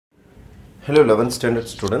Hello 11th standard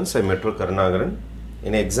students, I am Metro Karnagaran.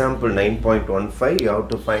 In example 9.15, you have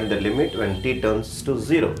to find the limit when t turns to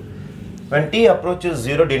 0. When t approaches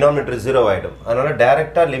 0, denominator is 0 item. Another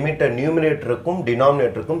direct limit numerator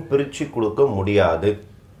denominator pirichi kudukka mudiyadu.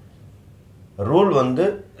 Rule வந்து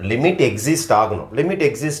limit exist ஆகணும். Limit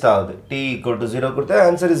exist ஆகுது. t equal to 0 கொடுத்தா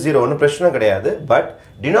answer is 0. ஒன்றும் பிரச்சனை கிடையாது. But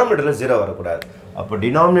denominatorல 0 வரக்கூடாது. அப்போ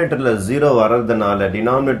denominatorல 0 வரதுனால,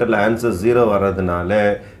 denominatorல answer 0 வரதுனால,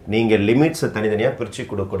 நீங்க லிமிட்ஸை தனித்தனியாக பிரித்து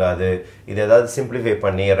கொடுக்கக்கூடாது. இது ஏதாவது சிம்பிளிஃபை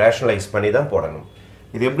பண்ணி, ரேஷனலைஸ் பண்ணி தான் போடணும்.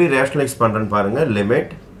 இது எப்படி ரேஷனலைஸ் பண்ணுறேன்னு பாருங்கள்.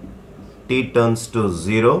 Limit t turns to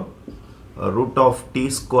 0, root of t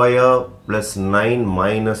square plus 9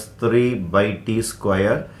 minus 3 by t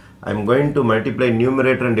square. I am going to multiply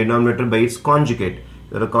numerator and denominator by its conjugate.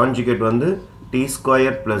 The conjugate வந்து t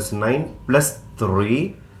square plus 9 plus 3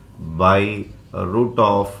 by root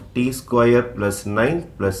of t square plus 9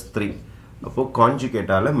 plus 3. அப்போ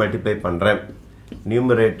conjugate ஆல multiply பண்றேன்.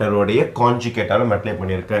 Numerator உடைய conjugate ஆல multiply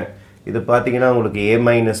பண்ணியிருக்கேன். இது பார்த்தீங்கன்னா உங்களுக்கு a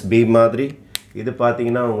minus b மாதிரி, இது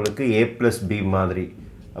பார்த்தீங்கன்னா உங்களுக்கு a plus b மாதிரி.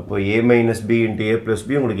 அப்போ a minus b into a plus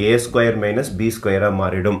b உங்களுக்கு a square minus b square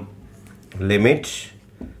மாறிடும். Limit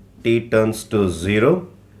t turns to 0,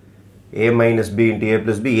 a minus b into a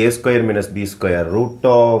plus b, a square minus b square, root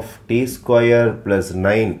of t square plus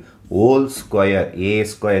 9 whole square, a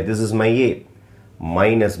square, this is my a,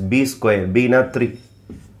 minus b square, b na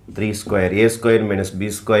 3 square, a square minus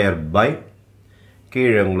b square by,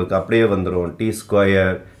 கீழே உங்களுக்கு அப்படியே வந்துரும் t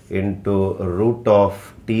square into root of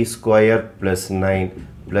t square plus 9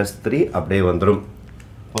 plus 3 அப்படியே வந்துரும்.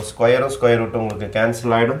 இப்போ square root உங்களுக்கு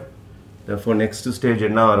cancel ஆயிடும். Therefore next stage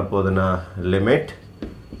என்ன வரப்போகுதுன்னா limit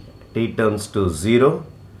t turns to 0,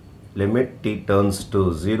 limit t turns to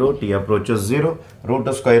 0, t approaches 0, root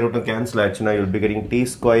of square root cancel ஆச்சுன்னா you will be getting t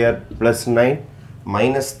square plus 9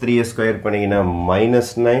 minus 3 square பண்ணிங்கன்னா minus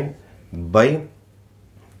 9 by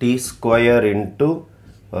t square into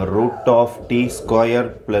root of t square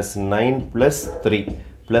plus 9 plus 3.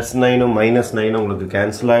 Plus 9 minus 9 உங்களுக்கு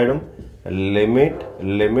cancel ஆயிடும்.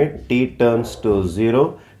 Limit t turns to 0,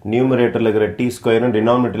 numerator இருக்கிற t square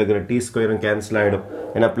denominator இருக்கிற t square cancel ஆயிடும்.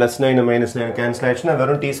 ஏன்னா plus 9 minus 9 cancel ஆயிடுச்சுன்னா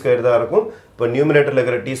வெறும் t square தான் இருக்கும். இப்போ numerator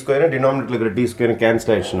இருக்கிற t square denominator இருக்கிற t square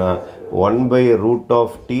cancel ஆயிடுச்சுன்னா 1 by root of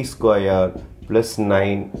t square plus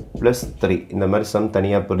 9 plus 3. இந்த மாதிரி சம்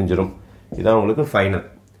தனியாக பிரிஞ்சிடும். இதான் உங்களுக்கு ஃபைனல்.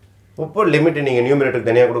 இப்போ லிமிட் நீங்கள் நியூமரேட்டருக்கு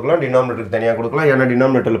தனியாக கொடுக்கலாம், டினாமினேட்டருக்கு தனியாக கொடுக்கலாம். ஏன்னா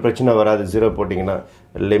டினாமினேட்டரில் பிரச்சனை வராது, 0 போட்டிங்கன்னா.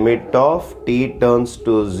 Limit of t turns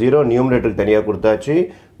to 0, நியூமரேட்டருக்கு தனியாக கொடுத்தாச்சு.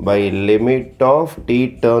 By limit of t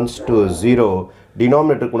turns to 0,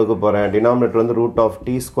 denominator கொடுக்க போகிறேன். டினாமினேட்டர் வந்து root of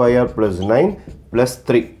t square plus 9 plus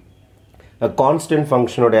 3. Constant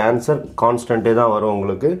ஃபங்க்ஷனோடைய answer கான்ஸ்டன்ட்டே தான் வரும்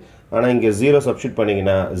உங்களுக்கு. ஆனால் இங்கே 0 சப்ஸ்டியூட்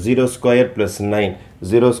பண்ணிங்கன்னா 0 square plus 9,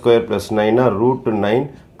 0 square plus 9னா root 9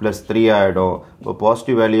 plus 3 ஆயிடும். இப்போ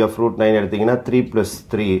positive value of root 9 எடுத்தீங்கன்னா 3 plus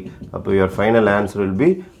 3. அப்போ your final answer will be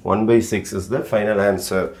 1 by 6 is the final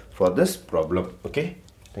answer for this problem. Okay,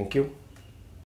 thank you.